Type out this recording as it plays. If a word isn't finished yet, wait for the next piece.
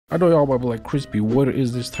I know y'all might be like, Crispy, what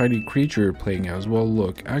is this tiny creature you're playing as? Well,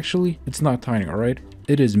 look, actually, it's not tiny, alright?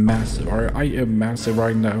 It is massive, alright? I am massive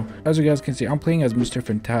right now. As you guys can see, I'm playing as Mr.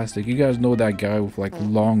 Fantastic. You guys know that guy with like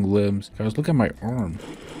long limbs. Guys, look at my arm.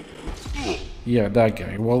 Yeah, that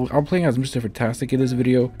guy. Well, I'm playing as Mr. Fantastic in this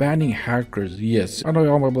video. Banning hackers, yes. I know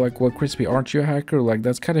y'all might be like, well, Crispy, aren't you a hacker? Like,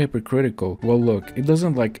 that's kind of hypocritical. Well, look, it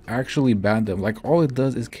doesn't like actually ban them. Like, all it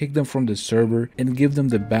does is kick them from the server and give them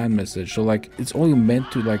the ban message. So like, it's only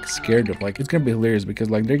meant to like scare them. Like, it's gonna be hilarious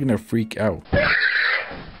because like, they're gonna freak out.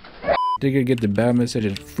 They're gonna get the ban message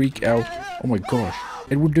and freak out. Oh my gosh.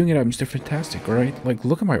 And we're doing it at Mr. Fantastic, alright? Like,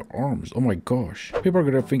 look at my arms. Oh my gosh. People are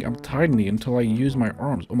gonna think I'm tiny until I use my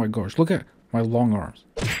arms. Oh my gosh. Look at my long arms.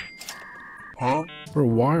 Huh? Bro,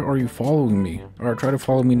 why are you following me? Alright, try to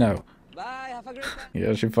follow me now. Bye, have a great time.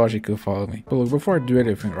 Yeah, she thought she could follow me. But look, before I do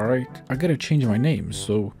anything, alright? I gotta change my name.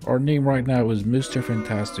 So, our name right now is Mr.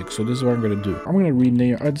 Fantastic. So, this is what I'm gonna do. I'm gonna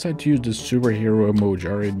rename. I decided to use the superhero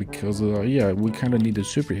emoji, alright? Because, yeah, we kind of need the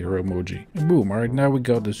superhero emoji. And boom, alright? Now we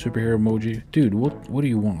got the superhero emoji. Dude, what do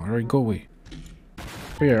you want? Alright, go away.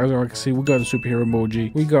 But yeah, as I can see, we got the superhero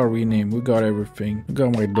emoji, we got rename, we got everything. We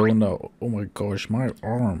got my donut. Oh my gosh, my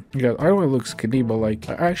arm. Yeah, I know it looks skinny, but like,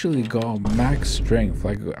 I actually got max strength.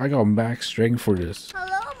 Like, I got max strength for this.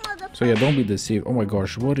 So yeah, don't be deceived. Oh my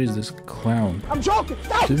gosh, what is this clown? I'm joking.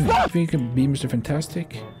 Stop, Dude, stop. you think you can be Mr.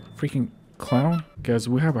 Fantastic? Freaking clown? Guys,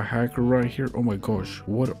 we have a hacker right here. Oh my gosh,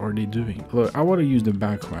 what are they doing? Look, I want to use the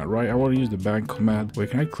ban command, right? I want to use the ban command. Wait,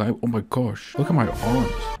 can I climb? Oh my gosh, look at my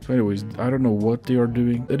arms. So anyways, I don't know what they are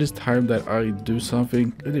doing. It is time that I do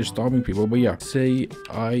something. It is stopping people, but yeah. Say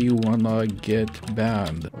I wanna get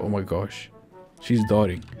banned. Oh my gosh, she's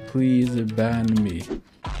dotting. Please ban me.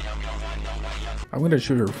 I'm gonna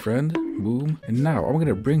shoot her friend. Boom. And now I'm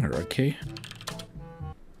gonna bring her, okay?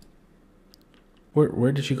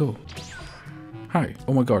 Where did she go? Hi.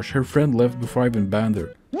 Oh my gosh, her friend left before I even banned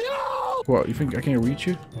her. No! Well, you think I can reach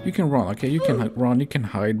you? You can run, okay? You can run, you can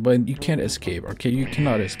hide, but you can't escape, okay? You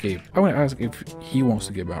cannot escape. I want to ask if he wants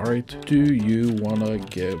to get banned, alright? Do you want to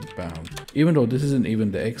get banned? Even though this isn't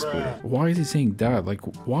even the expert. Why is he saying that? Like,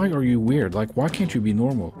 why are you weird? Like, why can't you be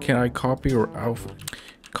normal? Can I copy your outfit?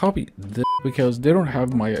 Copy this because they don't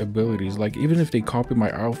have my abilities. Like, even if they copy my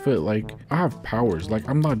outfit, like, I have powers. Like,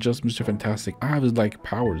 I'm not just Mr. Fantastic. I have like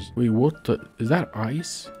powers. Wait, what the? Is that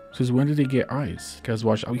ice? Since when did they get ice? Guys,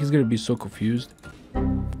 watch. He's gonna be so confused.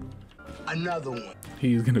 Another one.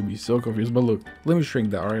 He's gonna be so confused. But look, let me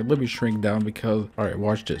shrink down. All right, let me shrink down because. All right,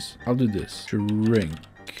 watch this. I'll do this. Shrink.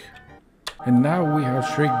 And now we have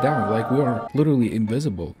shrink down. Like, we are literally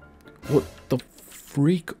invisible. What the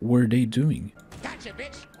freak were they doing? Gotcha,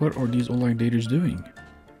 bitch. What are these online daters doing?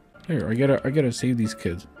 Here, I gotta save these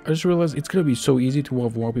kids. I just realized it's gonna be so easy to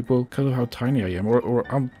wall people because of how tiny I am, or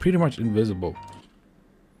I'm pretty much invisible.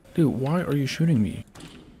 Dude, why are you shooting me?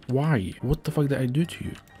 Why? What the fuck did I do to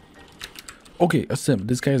you? Okay, a simp.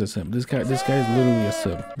 This guy is a simp. This guy is literally a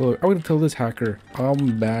simp. But look, I'm gonna tell this hacker,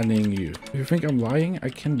 I'm banning you. If you think I'm lying, I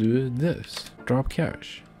can do this. Drop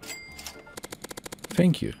cash.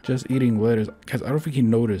 Thank you. Just eating lettuce. Guys, I don't think he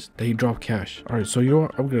noticed that he dropped cash. Alright, so you know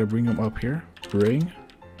what? I'm gonna bring him up here. Bring.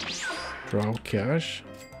 Drop cash.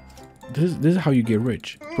 This is how you get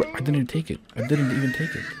rich. Bro, I didn't take it. I didn't even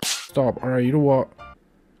take it. Stop. Alright, you know what?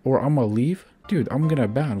 Or I'm gonna leave. Dude, I'm gonna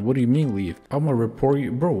ban. What do you mean leave? I'm gonna report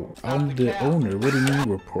you. Bro, I'm the owner. What do you mean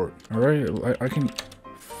report? Alright, I can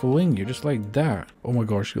fling you just like that. Oh my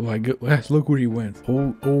gosh, like, look where he went.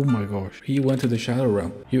 Oh my gosh, he went to the shadow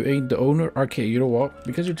realm. You ain't the owner. Okay, you know what?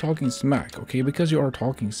 Because you're talking smack, okay? Because you are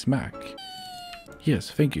talking smack. Yes,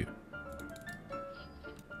 thank you.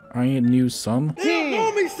 I ain't new son. You don't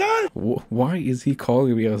know me, son. Why is he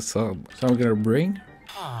calling me a son? So I'm gonna bring.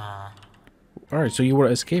 Alright, so you wanna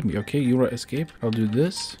escape me, okay? You wanna escape? I'll do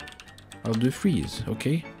this. I'll do freeze,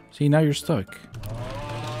 okay? See, now you're stuck.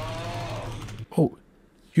 Oh,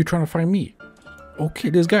 you're trying to find me. Okay,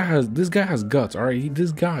 this guy has guts. All right,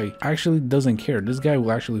 this guy actually doesn't care. This guy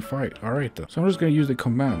will actually fight. All right, though. So I'm just gonna use the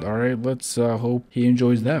command. All right, let's hope he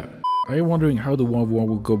enjoys that. I am wondering how the 1v1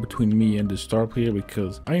 will go between me and the star player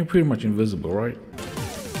because I am pretty much invisible, right?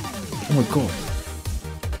 Oh my god,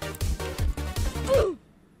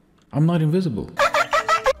 I'm not invisible.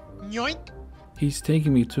 Yoink. He's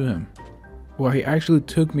taking me to him. Well, he actually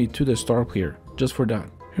took me to the star player just for that.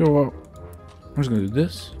 You know what? I'm just gonna do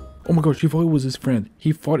this. Oh my gosh, he thought it was his friend.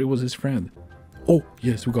 He thought it was his friend. Oh,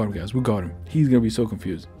 yes, we got him, guys. We got him. He's gonna be so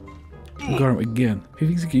confused. We got him again. He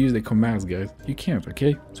thinks he can use the commands, guys. You can't,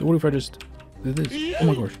 okay? So what if I just did this? Oh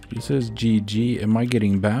my gosh. He says GG. Am I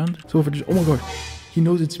getting banned? So if I just... Oh my gosh. He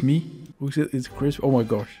knows it's me. We said it's crisp. Oh my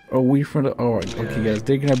gosh. Oh, we from the. Oh, okay, guys.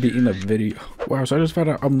 They're gonna be in a video. Wow. So I just found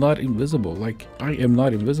out I'm not invisible. Like, I am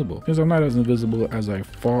not invisible. Because I'm not as invisible as I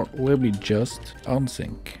thought. Let me just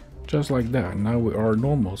unsync. Just like that. Now we are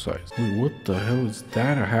normal size. Wait, what the hell is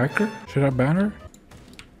that? A hacker? Should I ban her?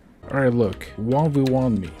 Alright, look.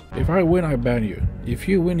 1v1 me. If I win, I ban you. If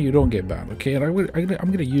you win, you don't get banned. Okay, and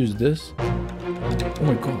I'm gonna use this. Oh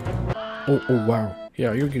my god. Oh wow.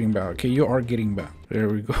 Yeah, you're getting banned. Okay, you are getting banned. There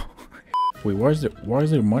we go. Wait, why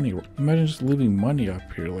is there money? Imagine just leaving money up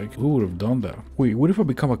here. Like, who would have done that? Wait, what if I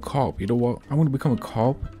become a cop? You know what? I'm gonna become a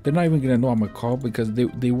cop. They're not even gonna know I'm a cop because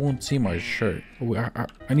they won't see my shirt. Wait,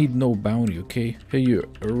 I need no bounty, okay? Hey,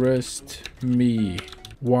 you, arrest me.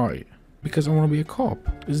 Why? Because I want to be a cop.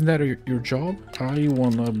 Isn't that your job? I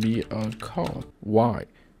want to be a cop. Why?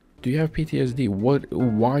 Do you have PTSD? What?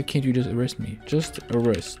 Why can't you just arrest me? Just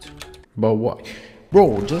arrest. But what?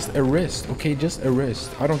 Bro, just arrest. Okay, just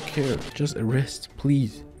arrest. I don't care. Just arrest.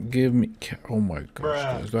 Please. Give me oh my gosh,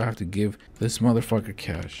 guys. Do I have to give this motherfucker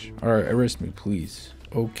cash? Alright, arrest me, please.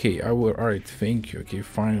 Okay, I will. Alright, thank you. Okay,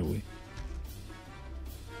 finally.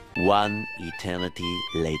 One eternity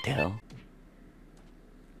later.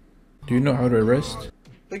 Do you know how to arrest?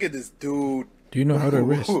 Look at this dude. Do you know how to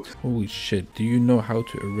arrest? Holy shit, do you know how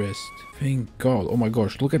to arrest? Thank God. Oh my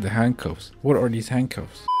gosh, look at the handcuffs. What are these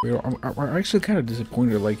handcuffs? I'm actually kind of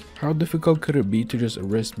disappointed. Like, how difficult could it be to just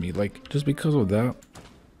arrest me? Like, just because of that?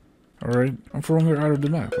 Alright, I'm throwing her out of the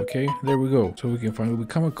map, okay? There we go. So we can finally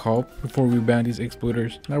become a cop before we ban these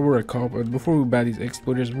exploiters. Now we're a cop, and before we ban these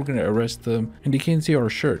exploiters, we're gonna arrest them. And they can't see our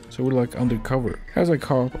shirt, so we're like undercover. As a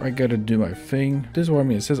cop, I gotta do my thing. This is what I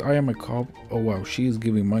mean. It says I am a cop. Oh wow, she is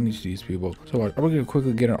giving money to these people. So like, I'm gonna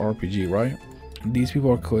quickly get an RPG, right? These people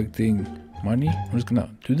are collecting money. I'm just gonna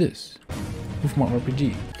do this with my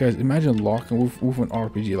RPG. Guys, imagine locking with an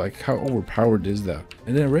RPG. Like, how overpowered is that?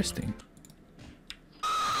 And then arresting.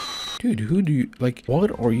 Dude, who do you, like,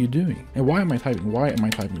 what are you doing? And why am I typing? Why am I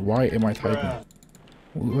typing? Why am I typing?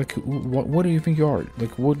 Like, what do you think you are?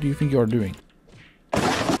 Like, what do you think you are doing?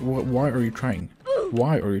 Why are you trying?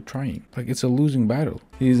 Why are you trying? Like, it's a losing battle.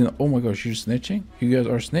 Oh my gosh, you're snitching? You guys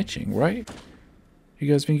are snitching, right?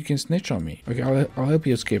 You guys think you can snitch on me? Okay, I'll help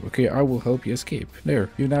you escape. Okay, I will help you escape. There,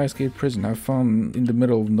 you now escaped prison. Have fun in the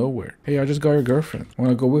middle of nowhere. Hey, I just got your girlfriend.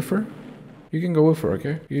 Wanna go with her? You can go with her,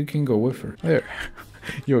 okay? You can go with her. There.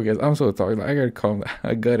 Yo guys, I'm so tired. I gotta calm down.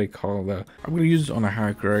 I gotta calm down. I'm gonna use this on a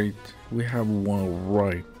hack, right? We have one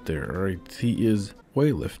right there, right? He is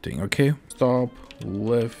weightlifting, okay? Stop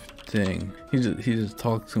lifting. He just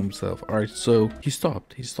talked to himself. Alright, so he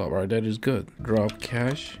stopped. Alright, that is good. Drop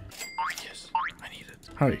cash. Yes, I need it.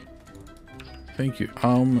 Hi. Thank you.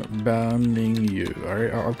 I'm banning you.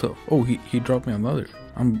 Alright, I'll tell. Oh, he dropped me another.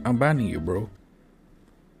 I'm banning you, bro.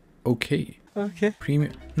 Okay. Okay.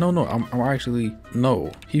 Premium. No, I'm actually,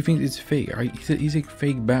 no. He thinks it's fake. He's a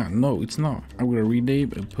fake ban. No, it's not. I'm gonna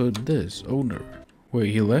rename and put this owner.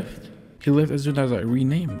 Wait, he left? He left as soon as I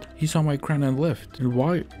renamed. He saw my crown and left. And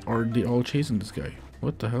why are they all chasing this guy?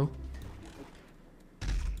 What the hell?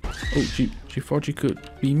 Oh, she thought she could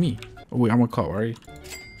be me. Oh wait, I'm a cop, right?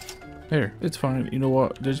 There, it's fine. You know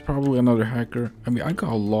what? There's probably another hacker. I mean, I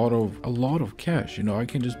got a lot of cash. You know, I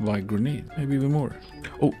can just buy grenades, maybe even more.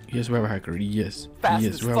 Oh, yes, we have a hacker. Yes,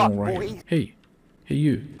 yes, we have one right here. Hey,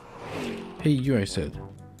 you. I said.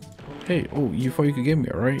 Hey, oh, you thought you could get me,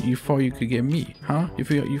 right? You thought you could get me, huh?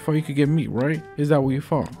 You thought you could get me, right? Is that what you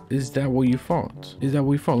thought? Is that what you thought?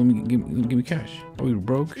 Let me give me cash. Oh, you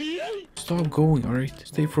broke? Stop going, alright?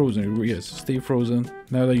 Stay frozen. Yes, stay frozen.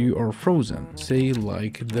 Now that you are frozen, say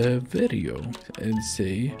like the video and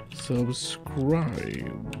say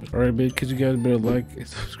subscribe. Alright, because you guys better like and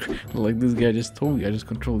subscribe. Like this guy just told me, I just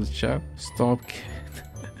control this chat. Stop.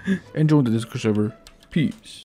 And join the Discord server. Peace.